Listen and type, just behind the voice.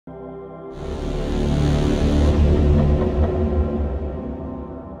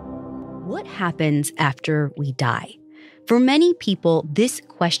happens after we die? For many people, this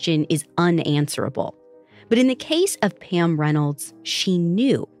question is unanswerable. But in the case of Pam Reynolds, she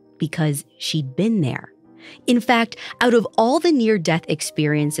knew because she'd been there. In fact, out of all the near-death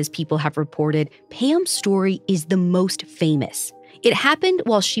experiences people have reported, Pam's story is the most famous. It happened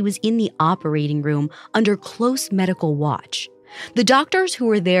while she was in the operating room under close medical watch. The doctors who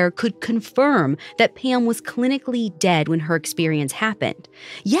were there could confirm that Pam was clinically dead when her experience happened.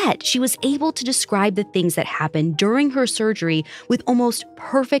 Yet, she was able to describe the things that happened during her surgery with almost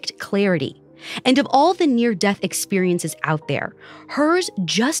perfect clarity. And of all the near-death experiences out there, hers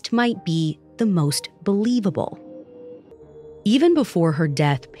just might be the most believable. Even before her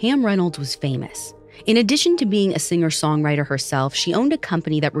death, Pam Reynolds was famous. In addition to being a singer-songwriter herself, she owned a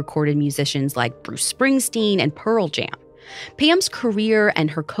company that recorded musicians like Bruce Springsteen and Pearl Jam. Pam's career and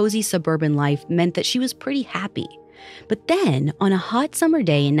her cozy suburban life meant that she was pretty happy. But then, on a hot summer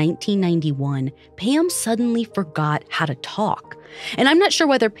day in 1991, Pam suddenly forgot how to talk. And I'm not sure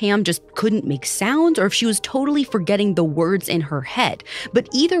whether Pam just couldn't make sounds or if she was totally forgetting the words in her head. But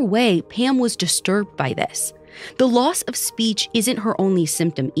either way, Pam was disturbed by this. The loss of speech isn't her only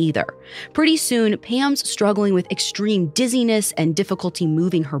symptom either. Pretty soon, Pam's struggling with extreme dizziness and difficulty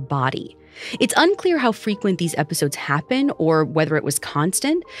moving her body. It's unclear how frequent these episodes happen or whether it was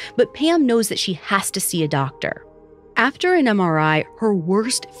constant, but Pam knows that she has to see a doctor. After an MRI, her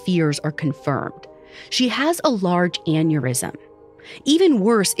worst fears are confirmed. She has a large aneurysm. Even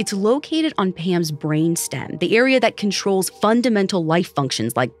worse, it's located on Pam's brainstem, the area that controls fundamental life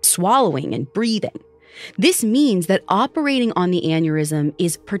functions like swallowing and breathing. This means that operating on the aneurysm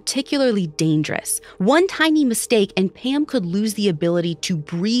is particularly dangerous. One tiny mistake and Pam could lose the ability to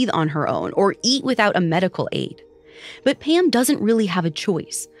breathe on her own or eat without a medical aid. But Pam doesn't really have a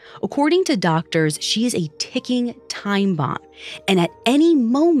choice. According to doctors, she is a ticking time bomb, and at any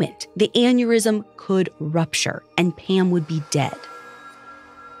moment, the aneurysm could rupture and Pam would be dead.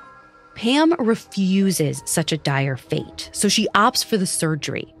 Pam refuses such a dire fate, so she opts for the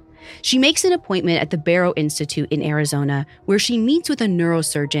surgery. She makes an appointment at the Barrow Institute in Arizona, where she meets with a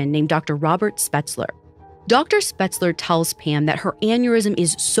neurosurgeon named Dr. Robert Spetzler. Dr. Spetzler tells Pam that her aneurysm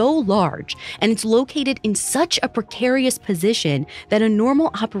is so large and it's located in such a precarious position that a normal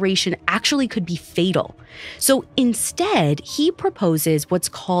operation actually could be fatal. So instead, he proposes what's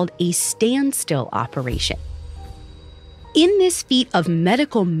called a standstill operation. In this feat of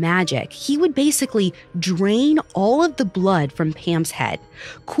medical magic, he would basically drain all of the blood from Pam's head,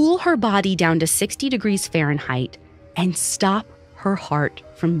 cool her body down to 60 degrees Fahrenheit, and stop her heart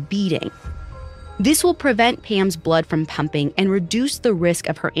from beating. This will prevent Pam's blood from pumping and reduce the risk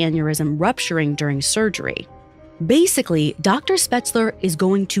of her aneurysm rupturing during surgery. Basically, Dr. Spetzler is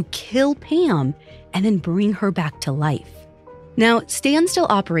going to kill Pam and then bring her back to life. Now, standstill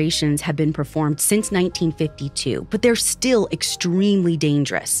operations have been performed since 1952, but they're still extremely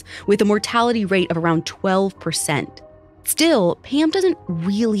dangerous, with a mortality rate of around 12%. Still, Pam doesn't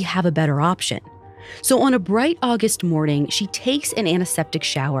really have a better option. So on a bright August morning, she takes an antiseptic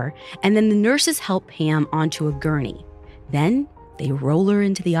shower, and then the nurses help Pam onto a gurney. Then they roll her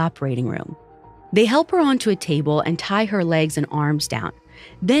into the operating room. They help her onto a table and tie her legs and arms down.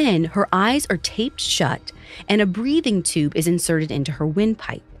 Then her eyes are taped shut, and a breathing tube is inserted into her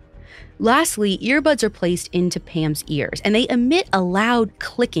windpipe. Lastly, earbuds are placed into Pam's ears, and they emit a loud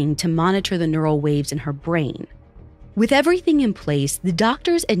clicking to monitor the neural waves in her brain. With everything in place, the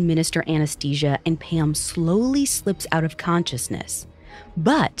doctors administer anesthesia and Pam slowly slips out of consciousness.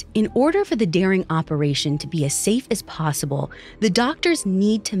 But in order for the daring operation to be as safe as possible, the doctors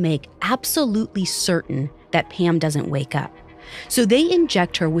need to make absolutely certain that Pam doesn't wake up. So they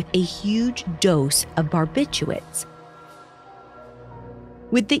inject her with a huge dose of barbiturates.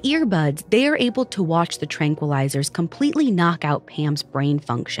 With the earbuds, they are able to watch the tranquilizers completely knock out Pam's brain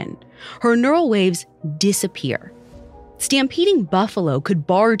function. Her neural waves disappear. Stampeding buffalo could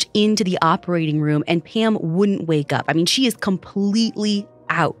barge into the operating room and Pam wouldn't wake up. I mean, she is completely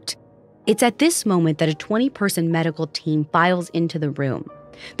out. It's at this moment that a 20-person medical team files into the room.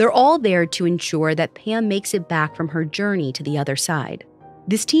 They're all there to ensure that Pam makes it back from her journey to the other side.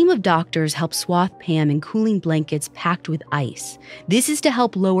 This team of doctors helps swathe Pam in cooling blankets packed with ice. This is to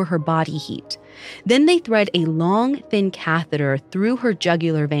help lower her body heat. Then they thread a long, thin catheter through her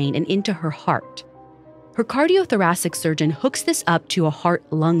jugular vein and into her heart. Her cardiothoracic surgeon hooks this up to a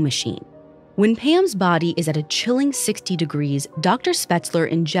heart-lung machine. When Pam's body is at a chilling 60 degrees, Dr. Spetzler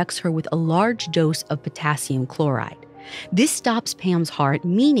injects her with a large dose of potassium chloride. This stops Pam's heart,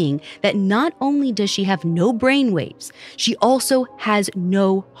 meaning that not only does she have no brain waves, she also has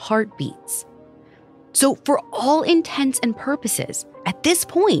no heartbeats. So for all intents and purposes, at this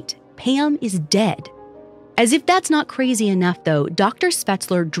point, Pam is dead. As if that's not crazy enough, though, Dr.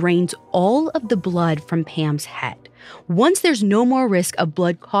 Spetzler drains all of the blood from Pam's head. Once there's no more risk of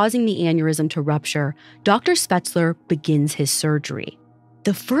blood causing the aneurysm to rupture, Dr. Spetzler begins his surgery.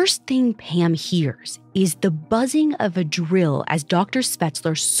 The first thing Pam hears is the buzzing of a drill as Dr.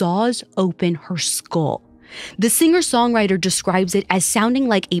 Spetzler saws open her skull. The singer-songwriter describes it as sounding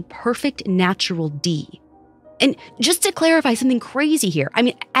like a perfect natural D. And just to clarify something crazy here,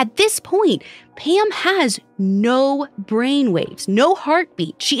 at this point, Pam has no brain waves, no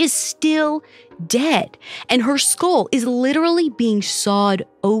heartbeat. She is still dead, and her skull is literally being sawed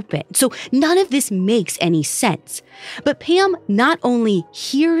open. So none of this makes any sense. But Pam not only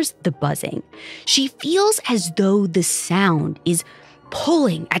hears the buzzing, she feels as though the sound is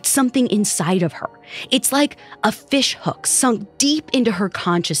pulling at something inside of her. It's like a fish hook sunk deep into her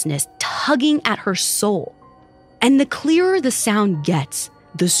consciousness, tugging at her soul. And the clearer the sound gets,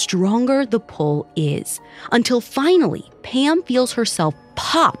 the stronger the pull is, until finally Pam feels herself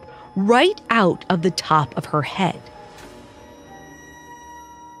pop right out of the top of her head.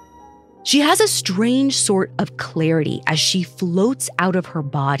 She has a strange sort of clarity as she floats out of her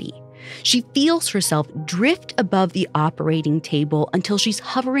body. She feels herself drift above the operating table until she's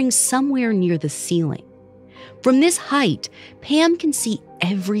hovering somewhere near the ceiling. From this height, Pam can see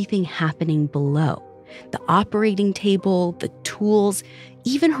everything happening below. The operating table, the tools,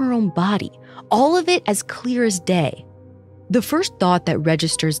 even her own body, all of it as clear as day. The first thought that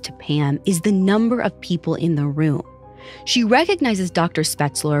registers to Pam is the number of people in the room. She recognizes Dr.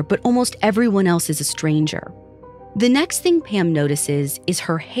 Spetzler, but almost everyone else is a stranger. The next thing Pam notices is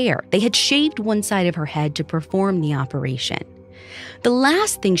her hair. They had shaved one side of her head to perform the operation. The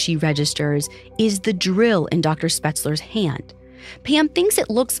last thing she registers is the drill in Dr. Spetzler's hand. Pam thinks it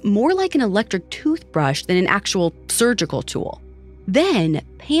looks more like an electric toothbrush than an actual surgical tool. Then,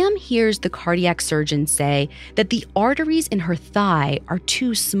 Pam hears the cardiac surgeon say that the arteries in her thigh are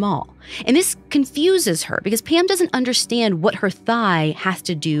too small. And this confuses her because Pam doesn't understand what her thigh has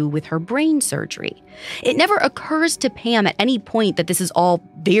to do with her brain surgery. It never occurs to Pam at any point that this is all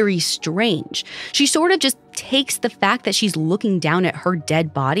very strange. She sort of just takes the fact that she's looking down at her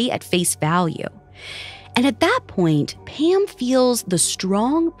dead body at face value. And at that point, Pam feels the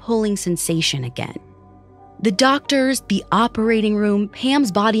strong pulling sensation again. The doctors, the operating room,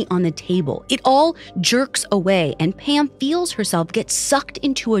 Pam's body on the table, it all jerks away and Pam feels herself get sucked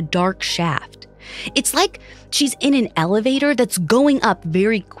into a dark shaft. It's like she's in an elevator that's going up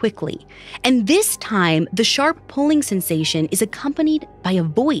very quickly. And this time, the sharp pulling sensation is accompanied by a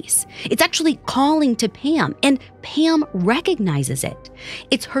voice. It's actually calling to Pam, and Pam recognizes it.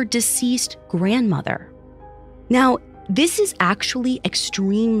 It's her deceased grandmother. Now, this is actually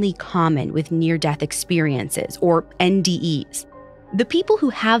extremely common with near-death experiences, or NDEs. The people who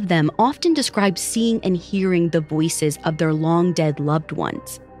have them often describe seeing and hearing the voices of their long-dead loved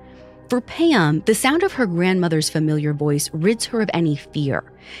ones. For Pam, the sound of her grandmother's familiar voice rids her of any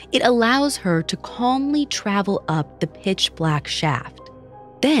fear. It allows her to calmly travel up the pitch-black shaft.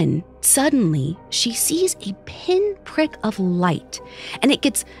 Then, suddenly, she sees a pinprick of light, and it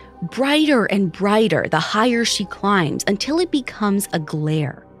gets brighter and brighter the higher she climbs until it becomes a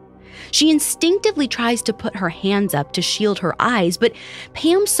glare. She instinctively tries to put her hands up to shield her eyes, but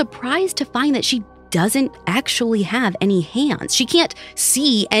Pam's surprised to find that she doesn't actually have any hands. She can't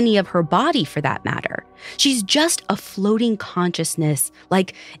see any of her body for that matter. She's just a floating consciousness,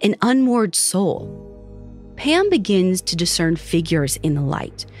 like an unmoored soul. Pam begins to discern figures in the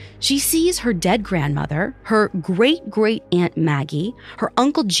light. She sees her dead grandmother, her great-great-aunt Maggie, her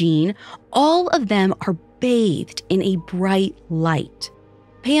Uncle Gene. All of them are bathed in a bright light.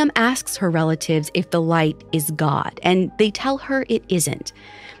 Pam asks her relatives if the light is God, and they tell her it isn't.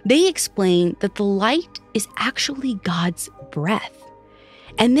 They explain that the light is actually God's breath.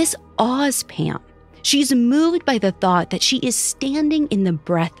 And this awes Pam. She's moved by the thought that she is standing in the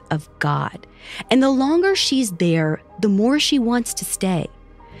breath of God. And the longer she's there, the more she wants to stay.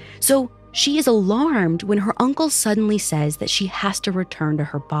 So she is alarmed when her uncle suddenly says that she has to return to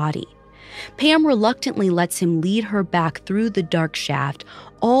her body. Pam reluctantly lets him lead her back through the dark shaft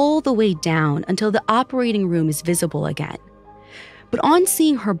all the way down until the operating room is visible again. But on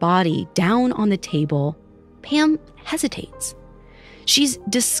seeing her body down on the table, Pam hesitates. She's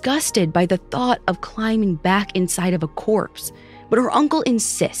disgusted by the thought of climbing back inside of a corpse, but her uncle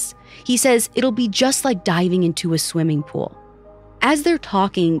insists. He says it'll be just like diving into a swimming pool. As they're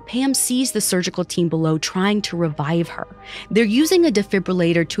talking, Pam sees the surgical team below trying to revive her. They're using a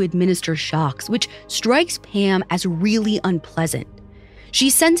defibrillator to administer shocks, which strikes Pam as really unpleasant. She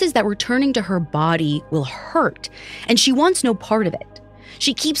senses that returning to her body will hurt, and she wants no part of it.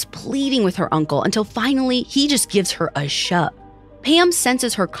 She keeps pleading with her uncle until finally he just gives her a shove. Pam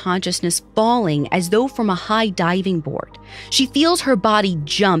senses her consciousness falling as though from a high diving board. She feels her body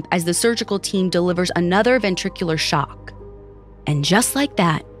jump as the surgical team delivers another ventricular shock. And just like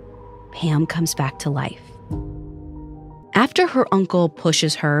that, Pam comes back to life. After her uncle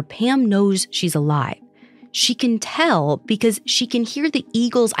pushes her, Pam knows she's alive. She can tell because she can hear the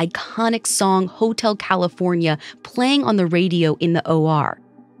Eagles' iconic song Hotel California playing on the radio in the OR.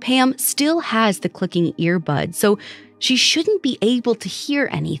 Pam still has the clicking earbuds, so she shouldn't be able to hear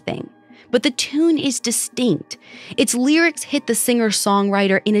anything. But the tune is distinct. Its lyrics hit the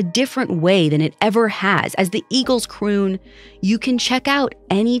singer-songwriter in a different way than it ever has, as the Eagles croon, "You can check out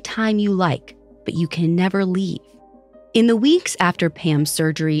anytime you like, but you can never leave." In the weeks after Pam's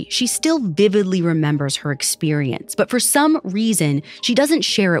surgery, she still vividly remembers her experience, but for some reason, she doesn't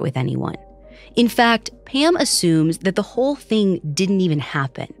share it with anyone. In fact, Pam assumes that the whole thing didn't even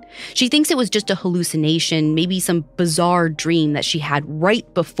happen. She thinks it was just a hallucination, maybe some bizarre dream that she had right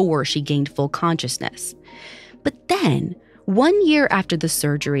before she gained full consciousness. But then, 1 year after the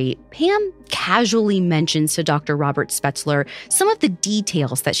surgery, Pam casually mentions to Dr. Robert Spetzler some of the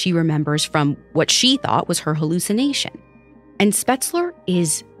details that she remembers from what she thought was her hallucination. And Spetzler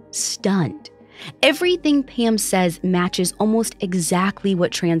is stunned. Everything Pam says matches almost exactly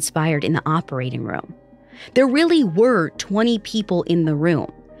what transpired in the operating room. There really were 20 people in the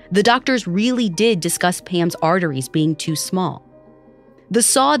room. The doctors really did discuss Pam's arteries being too small. The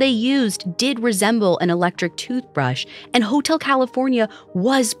saw they used did resemble an electric toothbrush, and Hotel California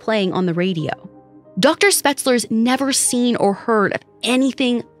was playing on the radio. Dr. Spetzler's never seen or heard of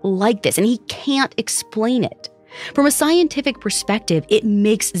anything like this, and he can't explain it. From a scientific perspective, it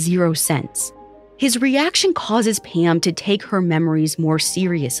makes zero sense. His reaction causes Pam to take her memories more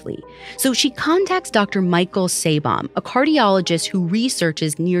seriously, so she contacts Dr. Michael Sabom, a cardiologist who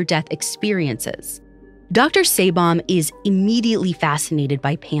researches near-death experiences. Dr. Sabom is immediately fascinated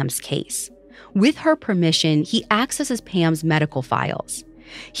by Pam's case. With her permission, he accesses Pam's medical files.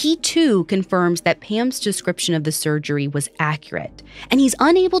 He too confirms that Pam's description of the surgery was accurate, and he's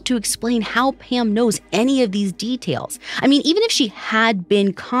unable to explain how Pam knows any of these details. I mean, even if she had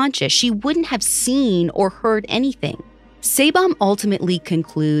been conscious, she wouldn't have seen or heard anything. Sabom ultimately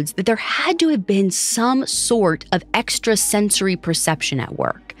concludes that there had to have been some sort of extrasensory perception at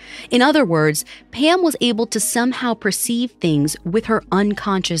work. In other words, Pam was able to somehow perceive things with her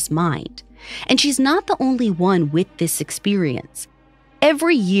unconscious mind. And she's not the only one with this experience.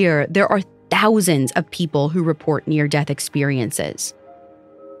 Every year, there are thousands of people who report near-death experiences.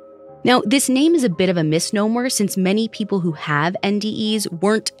 Now, this name is a bit of a misnomer since many people who have NDEs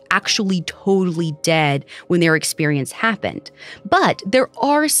weren't actually totally dead when their experience happened. But there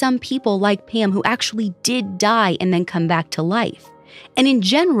are some people like Pam who actually did die and then come back to life. And in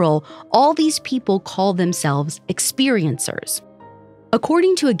general, all these people call themselves experiencers.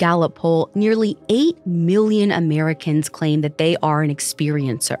 According to a Gallup poll, nearly 8 million Americans claim that they are an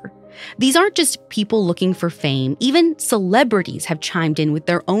experiencer. These aren't just people looking for fame. Even celebrities have chimed in with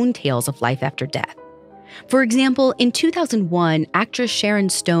their own tales of life after death. For example, in 2001, actress Sharon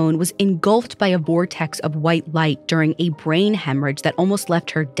Stone was engulfed by a vortex of white light during a brain hemorrhage that almost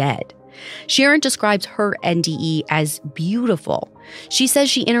left her dead. Sharon describes her NDE as beautiful. She says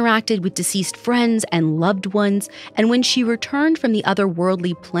she interacted with deceased friends and loved ones, and when she returned from the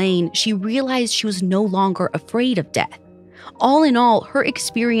otherworldly plane, she realized she was no longer afraid of death. All in all, her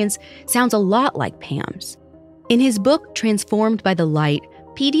experience sounds a lot like Pam's. In his book, Transformed by the Light,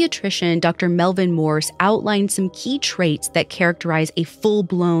 pediatrician Dr. Melvin Morse outlined some key traits that characterize a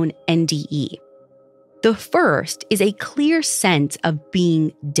full-blown NDE. The first is a clear sense of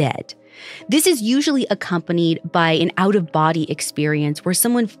being dead. This is usually accompanied by an out-of-body experience where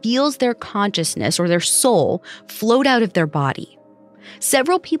someone feels their consciousness or their soul float out of their body.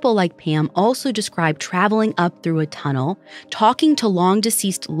 Several people like Pam also describe traveling up through a tunnel, talking to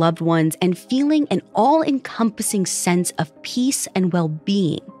long-deceased loved ones, and feeling an all-encompassing sense of peace and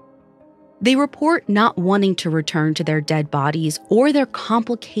well-being. They report not wanting to return to their dead bodies or their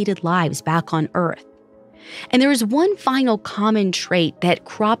complicated lives back on Earth. And there is one final common trait that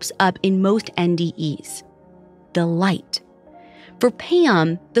crops up in most NDEs: the light. For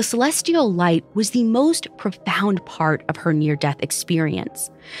Pam, the celestial light was the most profound part of her near-death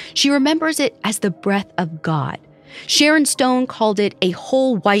experience. She remembers it as the breath of God. Sharon Stone called it a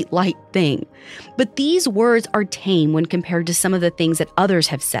whole white light thing. But these words are tame when compared to some of the things that others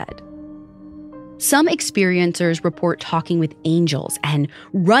have said. Some experiencers report talking with angels and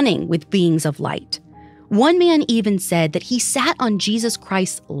running with beings of light. One man even said that he sat on Jesus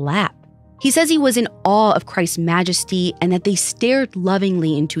Christ's lap. He says he was in awe of Christ's majesty and that they stared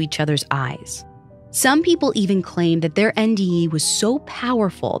lovingly into each other's eyes. Some people even claim that their NDE was so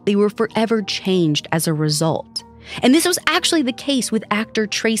powerful they were forever changed as a result. And this was actually the case with actor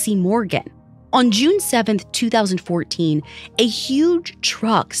Tracy Morgan. On June 7th, 2014, a huge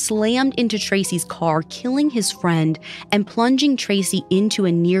truck slammed into Tracy's car, killing his friend and plunging Tracy into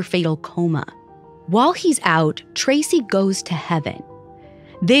a near-fatal coma. While he's out, Tracy goes to heaven.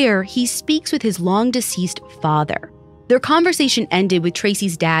 There, he speaks with his long-deceased father. Their conversation ended with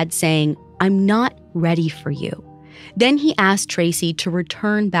Tracy's dad saying, "I'm not ready for you." Then he asked Tracy to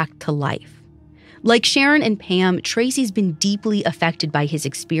return back to life. Like Sharon and Pam, Tracy's been deeply affected by his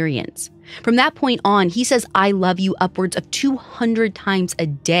experience. From that point on, he says "I love you" upwards of 200 times a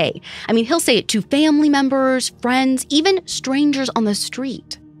day. I mean, he'll say it to family members, friends, even strangers on the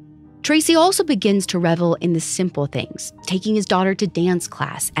street. Tracy also begins to revel in the simple things, taking his daughter to dance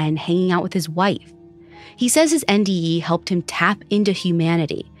class and hanging out with his wife. He says his NDE helped him tap into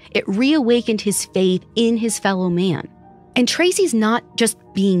humanity. It reawakened his faith in his fellow man. And Tracy's not just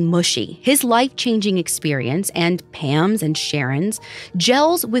being mushy. His life-changing experience, and Pam's and Sharon's,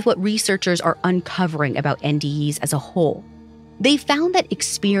 gels with what researchers are uncovering about NDEs as a whole. They found that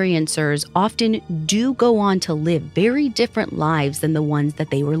experiencers often do go on to live very different lives than the ones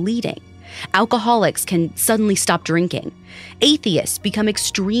that they were leading. Alcoholics can suddenly stop drinking. Atheists become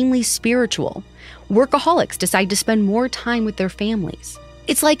extremely spiritual. Workaholics decide to spend more time with their families.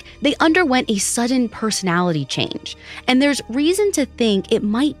 It's like they underwent a sudden personality change, and there's reason to think it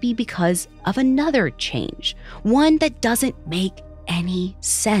might be because of another change, one that doesn't make any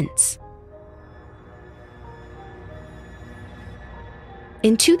sense.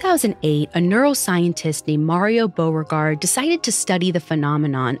 In 2008, a neuroscientist named Mario Beauregard decided to study the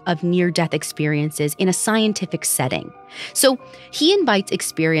phenomenon of near-death experiences in a scientific setting. So he invites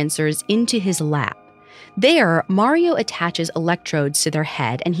experiencers into his lab. There, Mario attaches electrodes to their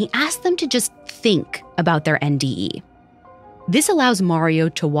head and he asks them to just think about their NDE. This allows Mario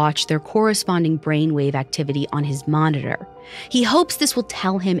to watch their corresponding brainwave activity on his monitor. He hopes this will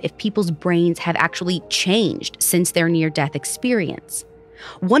tell him if people's brains have actually changed since their near-death experience.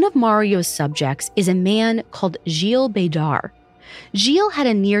 One of Mario's subjects is a man called Gilles Bédard. Gilles had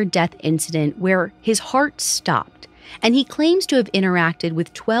a near-death incident where his heart stopped, and he claims to have interacted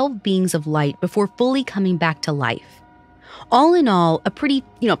with 12 beings of light before fully coming back to life. All in all, a pretty,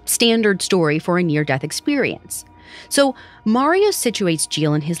 standard story for a near-death experience. So Mario situates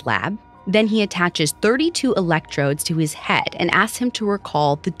Gilles in his lab. Then he attaches 32 electrodes to his head and asks him to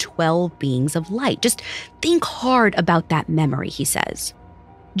recall the 12 beings of light. Just think hard about that memory, he says.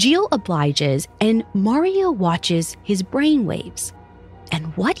 Gilles obliges, and Mario watches his brainwaves. And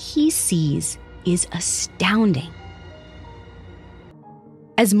what he sees is astounding.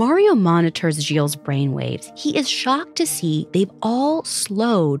 As Mario monitors Gilles' brainwaves, he is shocked to see they've all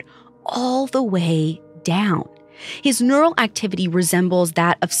slowed all the way down. His neural activity resembles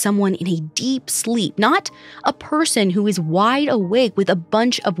that of someone in a deep sleep, not a person who is wide awake with a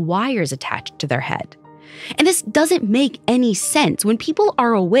bunch of wires attached to their head. And this doesn't make any sense. When people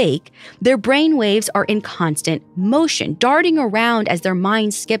are awake, their brain waves are in constant motion, darting around as their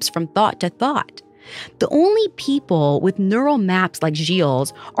mind skips from thought to thought. The only people with neural maps like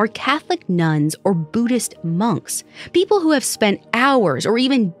Gilles are Catholic nuns or Buddhist monks, people who have spent hours or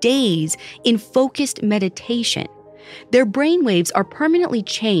even days in focused meditation. Their brainwaves are permanently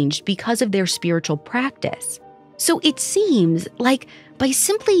changed because of their spiritual practice. So it seems like by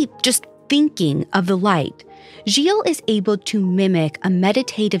simply just thinking of the light, Gilles is able to mimic a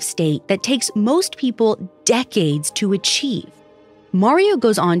meditative state that takes most people decades to achieve. Mario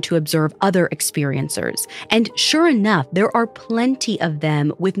goes on to observe other experiencers, and sure enough, there are plenty of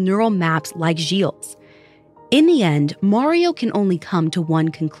them with neural maps like Gilles'. In the end, Mario can only come to one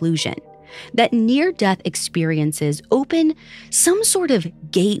conclusion: that near-death experiences open some sort of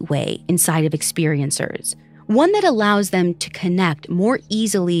gateway inside of experiencers, one that allows them to connect more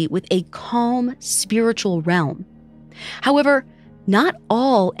easily with a calm spiritual realm. However, not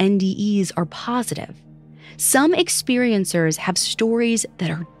all NDEs are positive. Some experiencers have stories that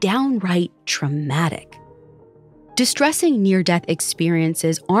are downright traumatic. Distressing near-death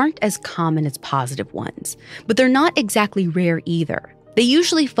experiences aren't as common as positive ones, but they're not exactly rare either. They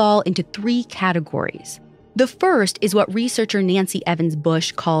usually fall into 3 categories. The first is what researcher Nancy Evans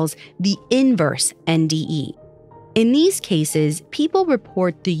Bush calls the inverse NDE. In these cases, people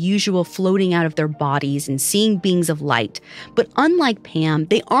report the usual floating out of their bodies and seeing beings of light, but unlike Pam,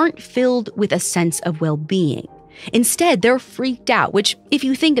 they aren't filled with a sense of well-being. Instead, they're freaked out, which, if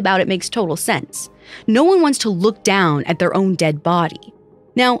you think about it, makes total sense. No one wants to look down at their own dead body.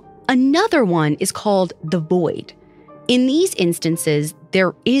 Now, Another one is called the void. In these instances,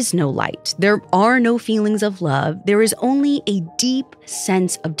 there is no light. There are no feelings of love. There is only a deep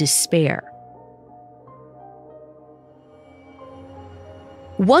sense of despair.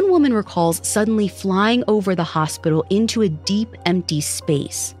 One woman recalls suddenly flying over the hospital into a deep, empty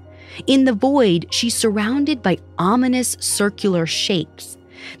space. In the void, she's surrounded by ominous circular shapes.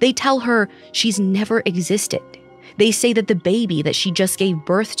 They tell her she's never existed. They say that the baby that she just gave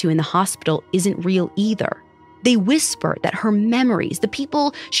birth to in the hospital isn't real either. They whisper that her memories, the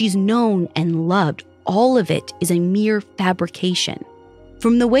people she's known and loved, all of it is a mere fabrication.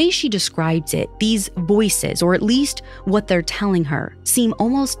 From the way she describes it, these voices, or at least what they're telling her, seem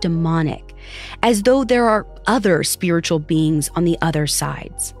almost demonic, as though there are other spiritual beings on the other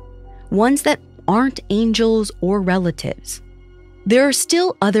sides, ones that aren't angels or relatives. There are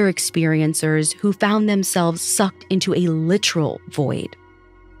still other experiencers who found themselves sucked into a literal void.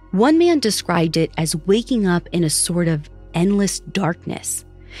 One man described it as waking up in a sort of endless darkness.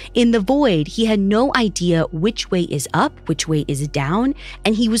 In the void, he had no idea which way is up, which way is down,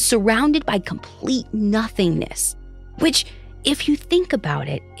 and he was surrounded by complete nothingness, which, if you think about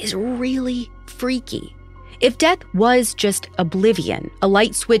it, is really freaky. If death was just oblivion, a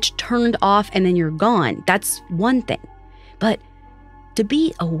light switch turned off and then you're gone, that's one thing. But to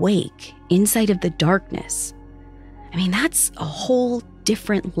be awake inside of the darkness, that's a whole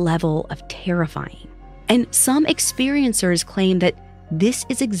different level of terrifying. And some experiencers claim that this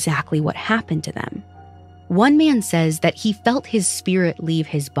is exactly what happened to them. One man says that he felt his spirit leave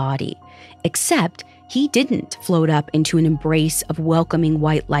his body, except he didn't float up into an embrace of welcoming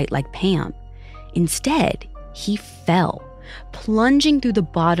white light like Pam. Instead, he fell, plunging through the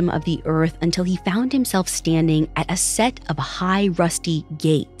bottom of the earth until he found himself standing at a set of high, rusty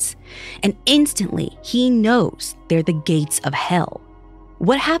gates. And instantly, he knows they're the gates of hell.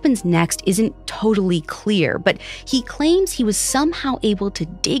 What happens next isn't totally clear, but he claims he was somehow able to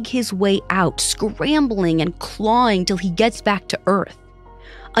dig his way out, scrambling and clawing till he gets back to Earth.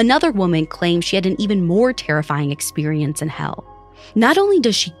 Another woman claims she had an even more terrifying experience in hell. Not only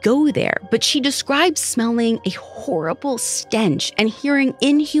does she go there, but she describes smelling a horrible stench and hearing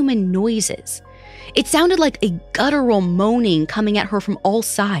inhuman noises. It sounded like a guttural moaning coming at her from all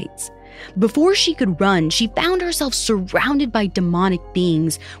sides. Before she could run, she found herself surrounded by demonic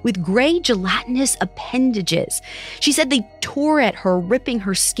beings with gray gelatinous appendages. She said they tore at her, ripping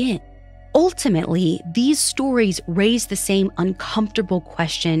her skin. Ultimately, these stories raise the same uncomfortable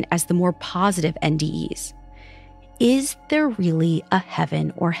question as the more positive NDEs. Is there really a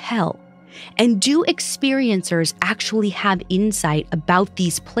heaven or hell? And do experiencers actually have insight about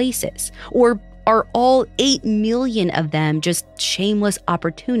these places? Or are all 8 million of them just shameless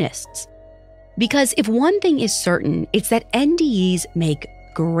opportunists? Because if one thing is certain, it's that NDEs make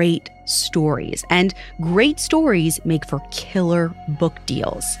great stories, and great stories make for killer book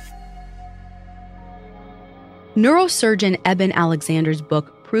deals. Neurosurgeon Eben Alexander's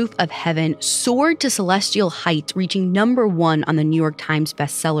book, Proof of Heaven, soared to celestial heights, reaching #1 on the New York Times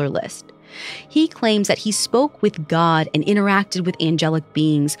bestseller list. He claims that he spoke with God and interacted with angelic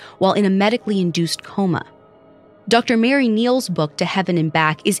beings while in a medically induced coma. Dr. Mary Neal's book, To Heaven and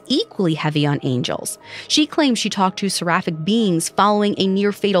Back, is equally heavy on angels. She claims she talked to seraphic beings following a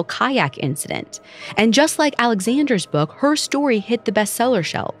near-fatal kayak incident. And just like Alexander's book, her story hit the bestseller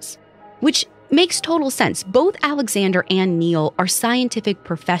shelves. Which makes total sense. Both Alexander and Neal are scientific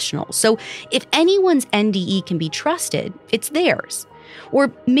professionals, so if anyone's NDE can be trusted, it's theirs.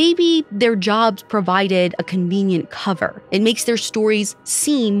 Or maybe their jobs provided a convenient cover. It makes their stories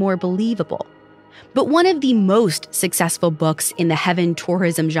seem more believable. But one of the most successful books in the heaven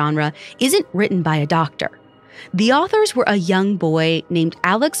tourism genre isn't written by a doctor. The authors were a young boy named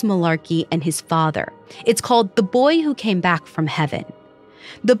Alex Malarkey and his father. It's called The Boy Who Came Back from Heaven.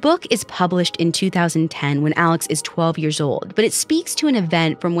 The book is published in 2010 when Alex is 12 years old, but it speaks to an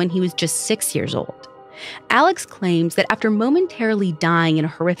event from when he was just 6 years old. Alex claims that after momentarily dying in a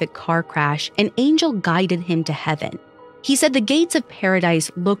horrific car crash, an angel guided him to heaven. He said the gates of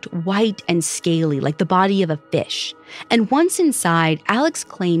paradise looked white and scaly like the body of a fish. And once inside, Alex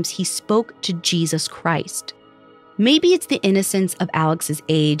claims he spoke to Jesus Christ. Maybe it's the innocence of Alex's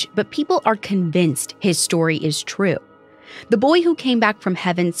age, but people are convinced his story is true. The Boy Who Came Back from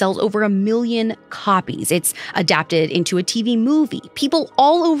Heaven sells over 1 million copies. It's adapted into a TV movie. People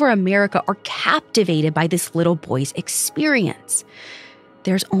all over America are captivated by this little boy's experience.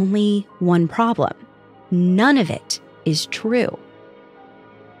 There's only one problem. None of it is true.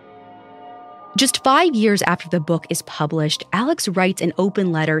 Just 5 years after the book is published, Alex writes an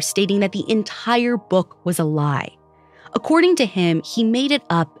open letter stating that the entire book was a lie. According to him, he made it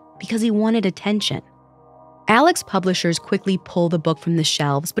up because he wanted attention. Alec's publishers quickly pull the book from the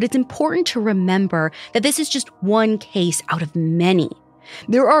shelves, but it's important to remember that this is just one case out of many.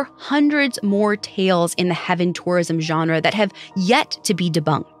 There are hundreds more tales in the heaven tourism genre that have yet to be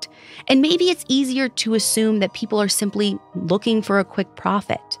debunked. And maybe it's easier to assume that people are simply looking for a quick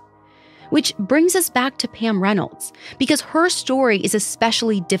profit. Which brings us back to Pam Reynolds, because her story is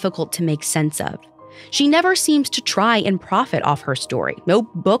especially difficult to make sense of. She never seems to try and profit off her story. No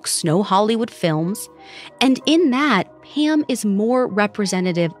books, no Hollywood films. And in that, Pam is more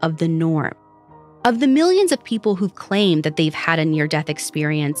representative of the norm. Of the millions of people who've claimed that they've had a near-death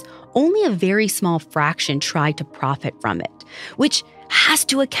experience, only a very small fraction try to profit from it, which has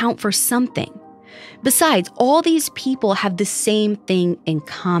to account for something. Besides, all these people have the same thing in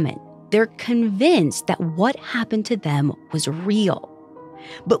common. They're convinced that what happened to them was real.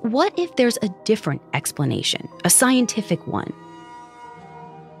 But what if there's a different explanation, a scientific one?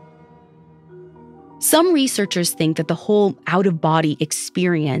 Some researchers think that the whole out-of-body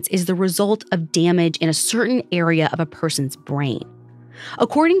experience is the result of damage in a certain area of a person's brain.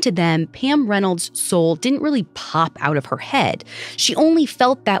 According to them, Pam Reynolds' soul didn't really pop out of her head. She only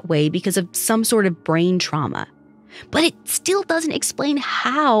felt that way because of some sort of brain trauma. But it still doesn't explain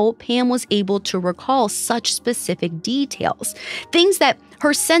how Pam was able to recall such specific details, things that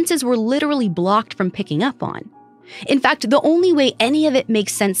her senses were literally blocked from picking up on. In fact, the only way any of it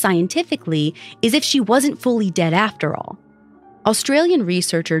makes sense scientifically is if she wasn't fully dead after all. Australian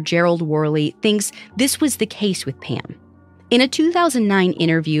researcher Gerald Worley thinks this was the case with Pam. In a 2009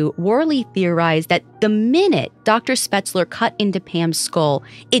 interview, Worley theorized that the minute Dr. Spetzler cut into Pam's skull,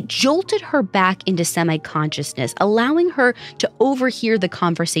 it jolted her back into semi-consciousness, allowing her to overhear the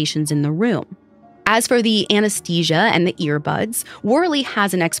conversations in the room. As for the anesthesia and the earbuds, Worley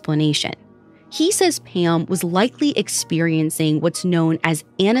has an explanation. He says Pam was likely experiencing what's known as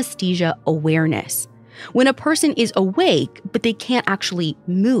anesthesia awareness, when a person is awake but they can't actually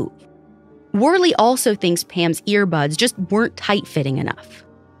move. Worley also thinks Pam's earbuds just weren't tight-fitting enough.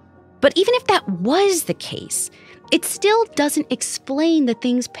 But even if that was the case, it still doesn't explain the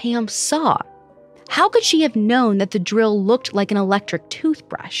things Pam saw. How could she have known that the drill looked like an electric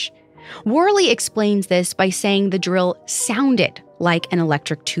toothbrush? Worley explains this by saying the drill sounded like an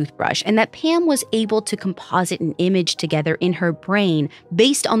electric toothbrush and that Pam was able to composite an image together in her brain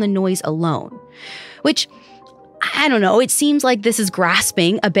based on the noise alone, which, I don't know, it seems like this is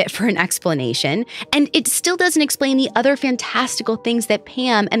grasping a bit for an explanation, and it still doesn't explain the other fantastical things that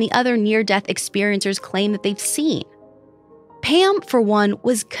Pam and the other near-death experiencers claim that they've seen. Pam, for one,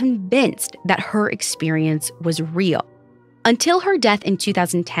 was convinced that her experience was real. Until her death in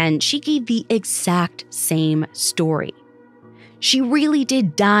 2010, she gave the exact same story. She really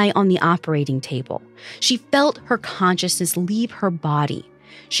did die on the operating table. She felt her consciousness leave her body.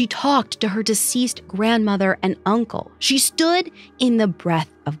 She talked to her deceased grandmother and uncle. She stood in the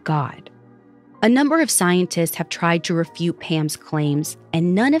breath of God. A number of scientists have tried to refute Pam's claims,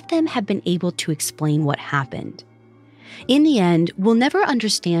 and none of them have been able to explain what happened. In the end, we'll never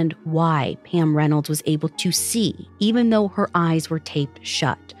understand why Pam Reynolds was able to see, even though her eyes were taped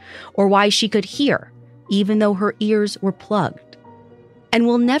shut, or why she could hear, even though her ears were plugged. And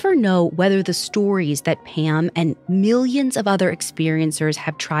we'll never know whether the stories that Pam and millions of other experiencers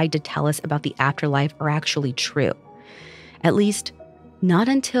have tried to tell us about the afterlife are actually true. At least, not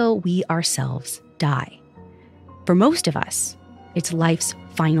until we ourselves die. For most of us, it's life's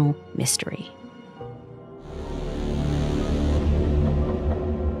final mystery.